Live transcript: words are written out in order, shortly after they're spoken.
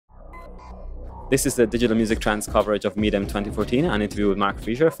This is the Digital Music Trends coverage of Medium 2014, an interview with Mark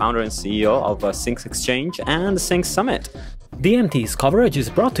Fisher, founder and CEO of Syncexchange and Sync Summit. DMT's coverage is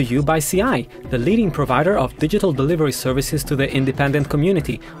brought to you by CI, the leading provider of digital delivery services to the independent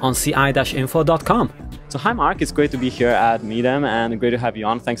community on ci-info.com. So hi Mark, it's great to be here at Medium and great to have you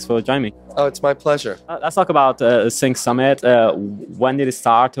on. Thanks for joining me. Oh, it's my pleasure. Let's talk about Sync Summit. When did it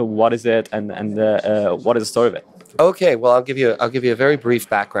start? What is it? And what is the story of it? Okay, well, I'll give you a very brief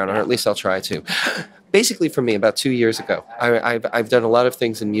background, or at least I'll try to. Basically, for me, about 2 years ago, I've done a lot of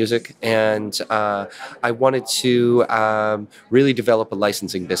things in music, and I wanted to really develop a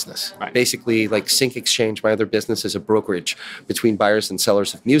licensing business. Right. Basically, like Syncexchange, my other business is a brokerage between buyers and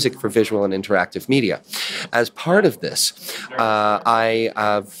sellers of music for visual and interactive media. As part of this, I've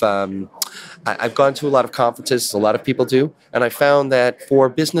gone to a lot of conferences, a lot of people do, and I found that for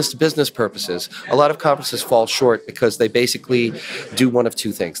business-to-business purposes, a lot of conferences fall short because they basically do one of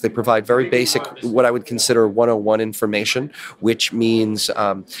two things. They provide very basic, what I would consider 101 information, which means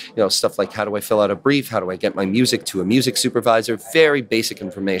stuff like how do I fill out a brief, how do I get my music to a music supervisor, very basic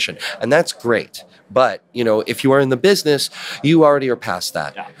information, and that's great. But if you are in the business, you already are past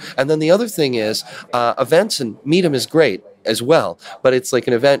that. Yeah. And then the other thing is events, and Medium is great as well, but it's like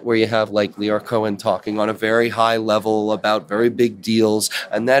an event where you have like Lear Cohen talking on a very high level about very big deals,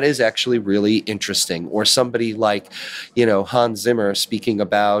 and that is actually really interesting. Or somebody like, Hans Zimmer speaking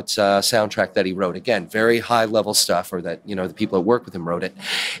about a soundtrack that he wrote. Again, very high level stuff, or that, the people that work with him wrote it.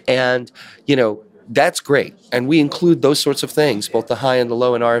 And, that's great. And we include those sorts of things, both the high and the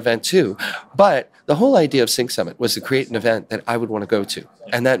low, in our event too. But the whole idea of Sync Summit was to create an event that I would want to go to.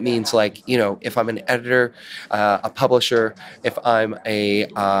 And that means, like, if I'm an editor, a publisher, if I'm a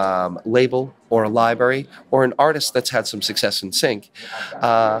label or a library or an artist that's had some success in sync,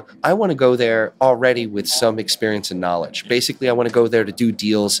 I want to go there already with some experience and knowledge. Basically, I want to go there to do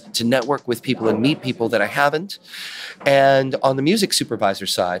deals, to network with people and meet people that I haven't. And on the music supervisor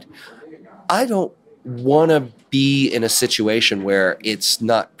side, I don't want to be in a situation where it's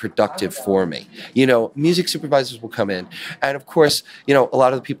not productive for me. Music supervisors will come in, and of course, a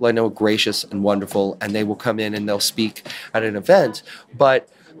lot of the people I know are gracious and wonderful, and they will come in and they'll speak at an event. But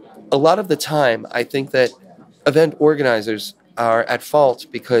a lot of the time, I think that event organizers are at fault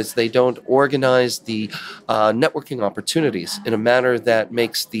because they don't organize the networking opportunities in a manner that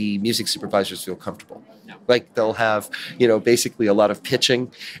makes the music supervisors feel comfortable. Like they'll have, basically a lot of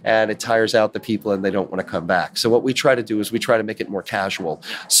pitching, and it tires out the people and they don't want to come back. So what we try to do is we try to make it more casual,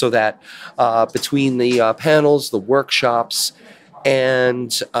 so that between the panels, the workshops,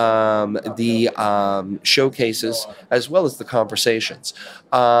 and the showcases, as well as the conversations,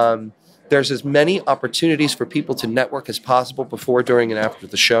 there's as many opportunities for people to network as possible before, during, and after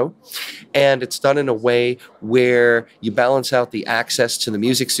the show. And it's done in a way where you balance out the access to the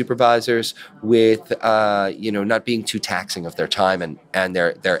music supervisors with, not being too taxing of their time and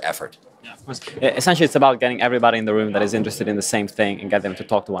their effort. Yeah, of course. Essentially, it's about getting everybody in the room that is interested in the same thing and get them to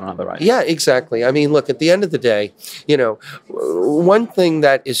talk to one another, right? Yeah, exactly. I mean, look, at the end of the day, one thing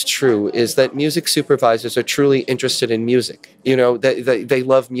that is true is that music supervisors are truly interested in music. They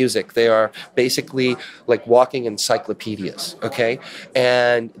love music. They are basically like walking encyclopedias, okay?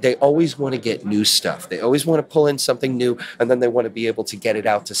 And they always want to get new stuff. They always want to pull in something new, and then they want to be able to get it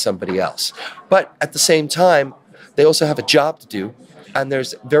out to somebody else. But at the same time, they also have a job to do, and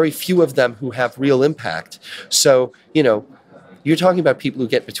there's very few of them who have real impact. So, you're talking about people who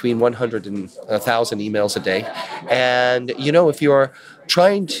get between 100 and 1,000 emails a day. And, if you're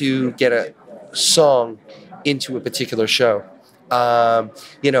trying to get a song into a particular show,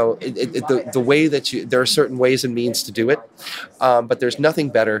 the way that there are certain ways and means to do it, but there's nothing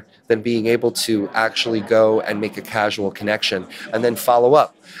better than being able to actually go and make a casual connection and then follow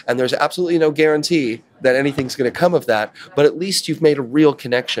up. And there's absolutely no guarantee that anything's going to come of that, but at least you've made a real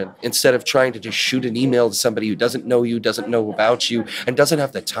connection instead of trying to just shoot an email to somebody who doesn't know you, doesn't know about you, and doesn't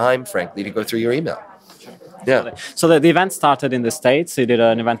have the time, frankly, to go through your email. Yeah. So the event started in the States. You did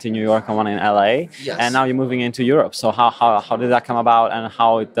an event in New York and one in LA. Yes. And now you're moving into Europe. So how did that come about, and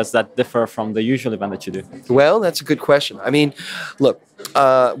how does that differ from the usual event that you do? Well, that's a good question. I mean, look,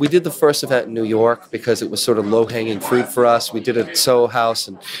 we did the first event in New York because it was sort of low-hanging fruit for us. We did it at Soho House,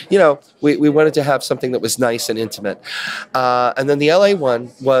 and we wanted to have something that was nice and intimate. And then the LA one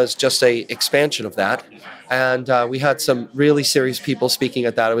was just a expansion of that. And we had some really serious people speaking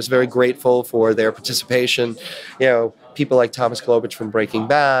at that. I was very grateful for their participation. People like Thomas Globich from Breaking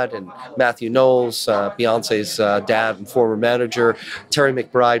Bad, and Matthew Knowles, Beyonce's dad and former manager, Terry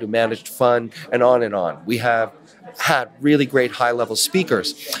McBride, who managed Fun, and on and on. We have had really great high-level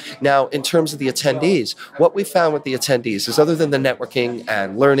speakers. Now, in terms of the attendees, what we found with the attendees is, other than the networking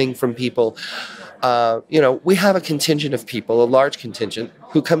and learning from people, we have a contingent of people, a large contingent,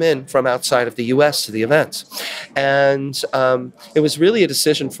 who come in from outside of the U.S. to the events. And it was really a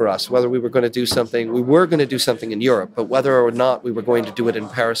decision for us whether we were going to do something. We were going to do something in Europe, but whether or not we were going to do it in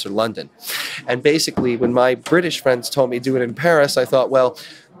Paris or London. And basically, when my British friends told me do it in Paris, I thought, well,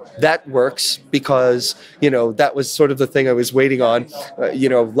 that works because, that was sort of the thing I was waiting on.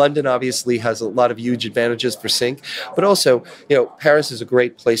 London obviously has a lot of huge advantages for Sync, but also, Paris is a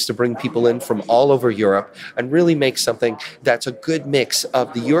great place to bring people in from all over Europe and really make something that's a good mix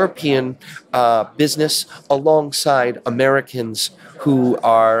of the European business alongside Americans who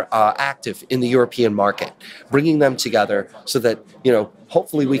are active in the European market, bringing them together so that,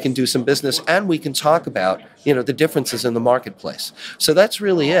 hopefully we can do some business and we can talk about, the differences in the marketplace. So that's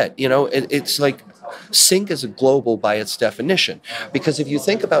really it. It's like Sync is global by its definition, because if you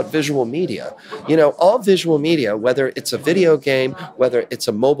think about visual media, all visual media, whether it's a video game, whether it's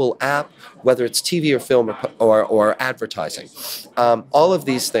a mobile app, whether it's TV or film or advertising, all of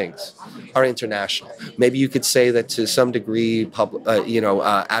these things are international. Maybe you could say that to some degree,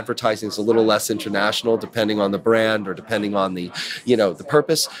 advertising is a little less international, depending on the brand or depending on the, the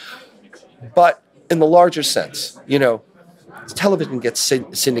purpose. But in the larger sense, television gets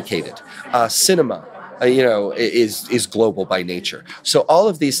syndicated. Cinema, is global by nature. So all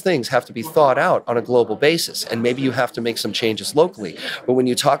of these things have to be thought out on a global basis, and maybe you have to make some changes locally. But when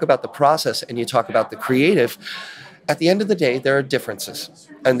you talk about the process and you talk about the creative, at the end of the day, there are differences,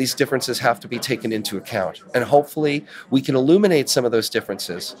 and these differences have to be taken into account. And hopefully, we can illuminate some of those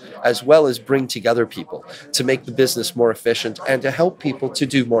differences, as well as bring together people to make the business more efficient and to help people to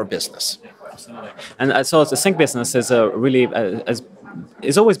do more business. Absolutely. And so the sync business is really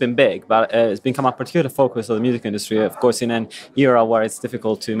it's always been big, but it's become a particular focus of the music industry, of course, in an era where it's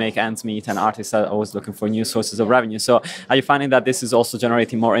difficult to make ends meet and artists are always looking for new sources of revenue. So are you finding that this is also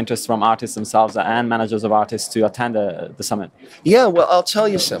generating more interest from artists themselves and managers of artists to attend the summit? Yeah, well, I'll tell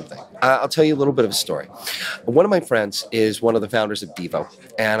you something. I'll tell you a little bit of a story. One of my friends is one of the founders of Devo,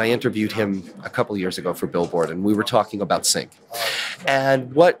 and I interviewed him a couple of years ago for Billboard, and we were talking about sync.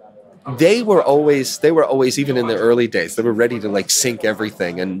 And what they were always, even in the early days, they were ready to sync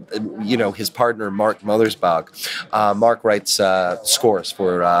everything. And, his partner, Mark Mothersbaugh, Mark writes scores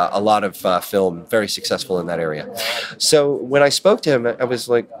for a lot of film, very successful in that area. So when I spoke to him, I was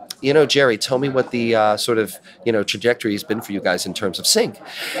like, Jerry, tell me what the trajectory has been for you guys in terms of sync.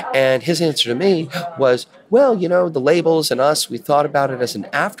 And his answer to me was, well, the labels and us, we thought about it as an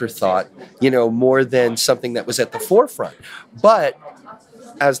afterthought, more than something that was at the forefront. But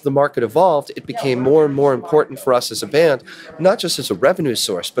as the market evolved, it became more and more important for us as a band, not just as a revenue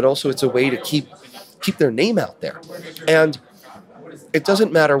source, but also it's a way to keep their name out there. And it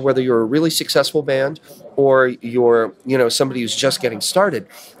doesn't matter whether you're a really successful band or you're, somebody who's just getting started.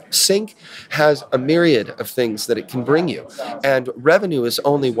 Sync has a myriad of things that it can bring you. And revenue is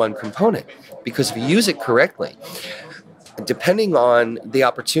only one component, because if you use it correctly, depending on the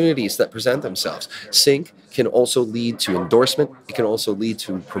opportunities that present themselves, sync can also lead to endorsement. It can also lead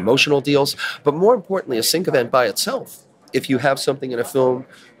to promotional deals. But more importantly, a sync event by itself, if you have something in a film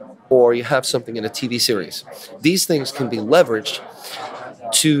or you have something in a TV series, these things can be leveraged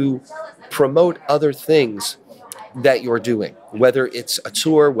to promote other things that you're doing, whether it's a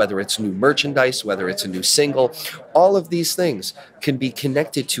tour, whether it's new merchandise, whether it's a new single. All of these things can be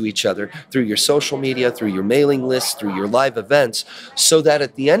connected to each other through your social media, through your mailing lists, through your live events, so that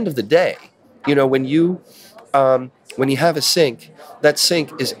at the end of the day, when you have a sync, that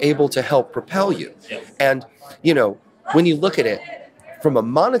sync is able to help propel you. And, when you look at it from a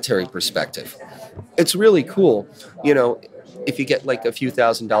monetary perspective, it's really cool, if you get a few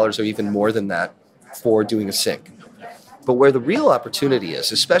 $1,000s or even more than that for doing a sync. But where the real opportunity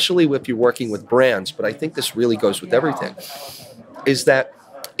is, especially if you're working with brands, but I think this really goes with everything, is that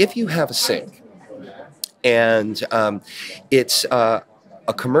if you have a sync and it's a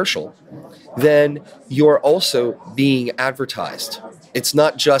commercial, then you're also being advertised. It's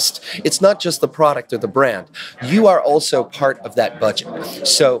not just the product or the brand. You are also part of that budget.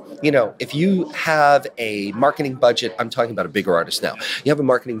 So, if you have a marketing budget, I'm talking about a bigger artist now. You have a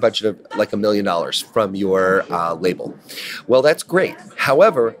marketing budget of $1 million from your label. Well, that's great.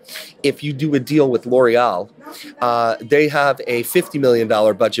 However, if you do a deal with L'Oreal, they have a $50 million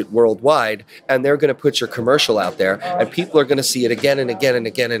budget worldwide, and they're going to put your commercial out there, and people are going to see it again and again and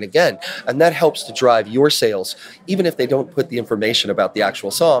again and again. And that helps to drive your sales, even if they don't put the information about about the actual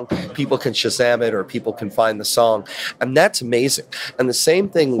song, people can Shazam it or people can find the song. And that's amazing. And the same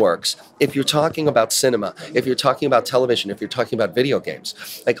thing works if you're talking about cinema, if you're talking about television, if you're talking about video games.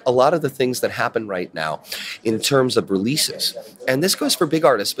 Like a lot of the things that happen right now in terms of releases, and this goes for big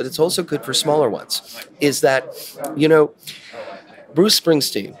artists, but it's also good for smaller ones, is that, you know, Bruce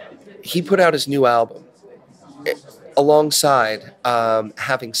Springsteen, he put out his new album alongside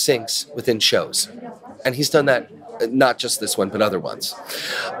having syncs within shows. And he's done that, not just this one, but other ones.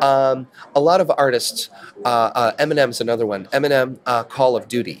 A lot of artists, Eminem's another one. Eminem, Call of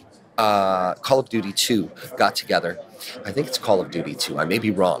Duty 2 got together. I think it's Call of Duty 2. I may be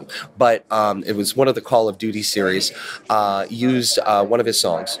wrong. But it was one of the Call of Duty series, used one of his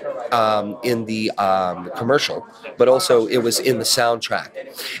songs in the commercial, but also it was in the soundtrack.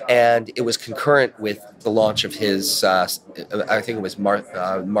 And it was concurrent with the launch of his, I think it was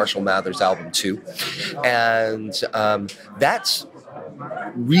Marshall Mathers' album 2. And that's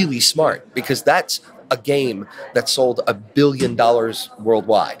really smart, because that's a game that sold $1 billion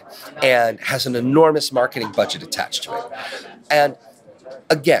worldwide and has an enormous marketing budget attached to it. And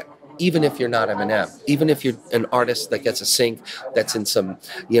again, even if you're not Eminem, even if you're an artist that gets a sync that's in some,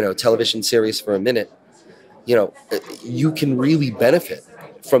 you know, television series for a minute, you know, you can really benefit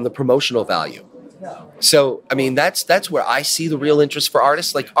from the promotional value. So, I mean, that's where I see the real interest for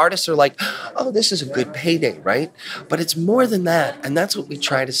artists. Like, artists are like, oh, this is a good payday, right? But it's more than that. And that's what we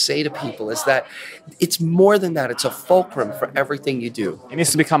try to say to people, is that it's more than that. It's a fulcrum for everything you do. It needs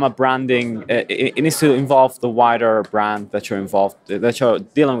to become a branding. It needs to involve the wider brand that you're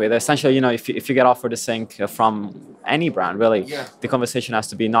dealing with. Essentially, you know, if you get offered a sync from any brand, really, the conversation has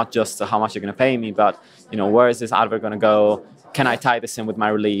to be not just how much you're going to pay me, but, you know, where is this advert going to go? Can I tie this in with my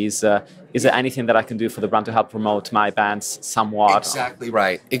release? Is there anything that I can do for the brand to help promote my bands somewhat? Exactly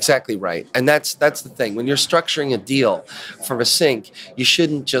right. Exactly right. And that's the thing. When you're structuring a deal for a sync, you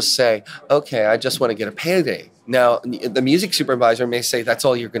shouldn't just say, okay, I just want to get a payday. Now, the music supervisor may say that's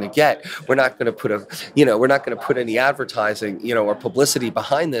all you're going to get. We're not going to put we're not going to put any advertising, you know, or publicity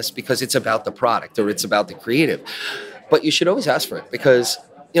behind this, because it's about the product or it's about the creative. But you should always ask for it, because,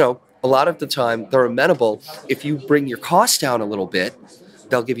 you know, a lot of the time they're amenable. If you bring your costs down a little bit,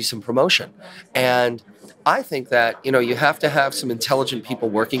 they'll give you some promotion. And I think that, you know, you have to have some intelligent people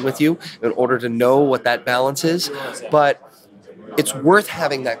working with you in order to know what that balance is. But it's worth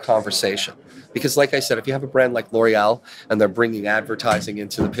having that conversation. Because like I said, if you have a brand like L'Oreal and they're bringing advertising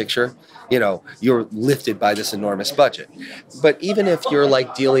into the picture, you know, you're lifted by this enormous budget. But even if you're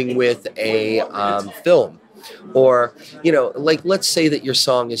like dealing with a film, or, you know, like, let's say that your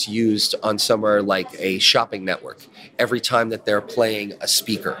song is used on somewhere like a shopping network every time that they're playing a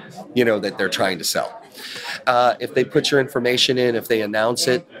speaker, you know, that they're trying to sell. If they put your information in, if they announce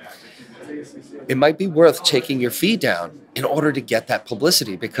it, it might be worth taking your fee down in order to get that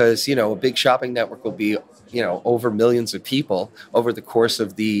publicity, because, you know, a big shopping network will be, you know, over millions of people over the course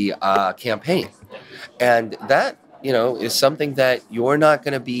of the campaign. And that, you know, is something that you're not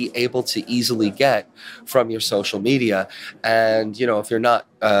going to be able to easily get from your social media. And, you know, if you're not,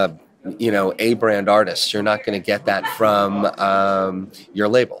 you know, a brand artist, you're not going to get that from your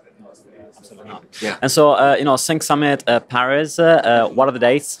label. Yeah. And so, you know, Sync Summit Paris, what are the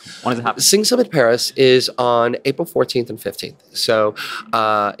dates? When does it happen? Sync Summit Paris is on April 14th and 15th. So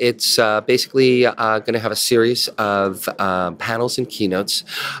it's basically going to have a series of panels and keynotes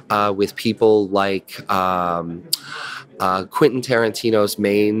with people like Quentin Tarantino's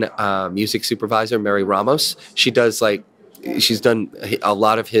main music supervisor, Mary Ramos. She does like, she's done a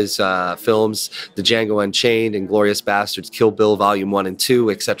lot of his films, The Django Unchained, Inglourious Bastards, Kill Bill Volume 1 and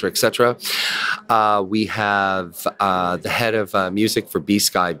 2, etc., etc. We have the head of music for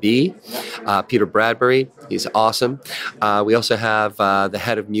B-Sky B, Peter Bradbury. He's awesome. We also have the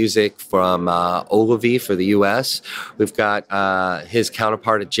head of music from Olavi for the U.S. We've got his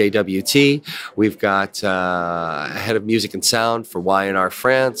counterpart at JWT. We've got head of music and sound for Y&R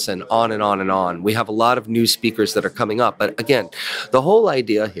France, and on and on and on. We have a lot of new speakers that are coming up. But again, the whole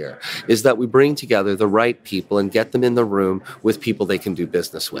idea here is that we bring together the right people and get them in the room with people they can do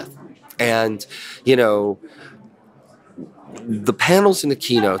business with. And, you know, the panels and the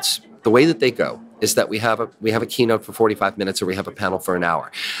keynotes, the way that they go is that we have a keynote for 45 minutes, or we have a panel for an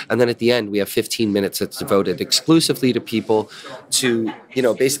hour. And then at the end, we have 15 minutes that's devoted exclusively to people to, you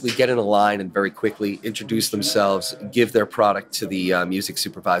know, basically get in a line and very quickly introduce themselves, give their product to the music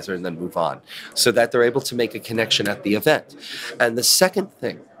supervisor, and then move on, so that they're able to make a connection at the event. And the second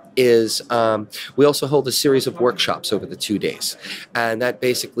thing is we also hold a series of workshops over the 2 days. And that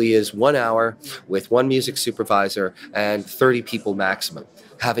basically is 1 hour with one music supervisor and 30 people maximum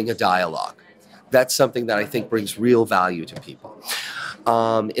having a dialogue. That's something that I think brings real value to people.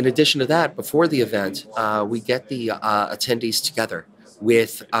 In addition to that, before the event, we get the attendees together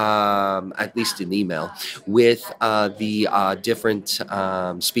with, at least in email, with the different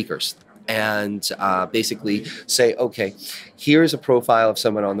speakers. And basically say, okay, here's a profile of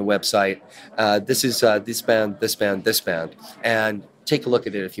someone on the website. This is this band, this band, this band. And take a look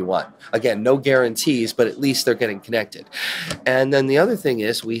at it if you want. Again, no guarantees, but at least they're getting connected. And then the other thing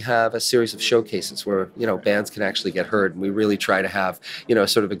is we have a series of showcases where, bands can actually get heard. And we really try to have,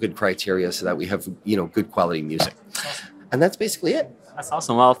 sort of a good criteria so that we have, good quality music. And that's basically it. That's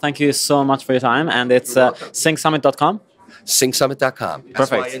awesome. Well, thank you so much for your time. And it's syncsummit.com. Syncsummit.com.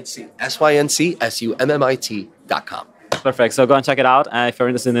 Perfect. SYNCSUMMIT.com. Perfect. So go and check it out. If you're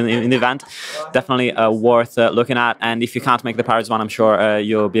interested in the event, definitely worth looking at. And if you can't make the Paris one, I'm sure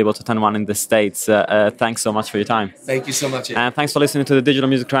you'll be able to attend one in the States. Thanks so much for your time. Thank you so much. And thanks for listening to the Digital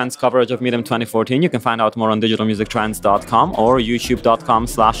Music Trends coverage of Medium 2014. You can find out more on digitalmusictrends.com or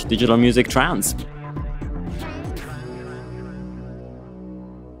youtube.com/digitalmusictrends.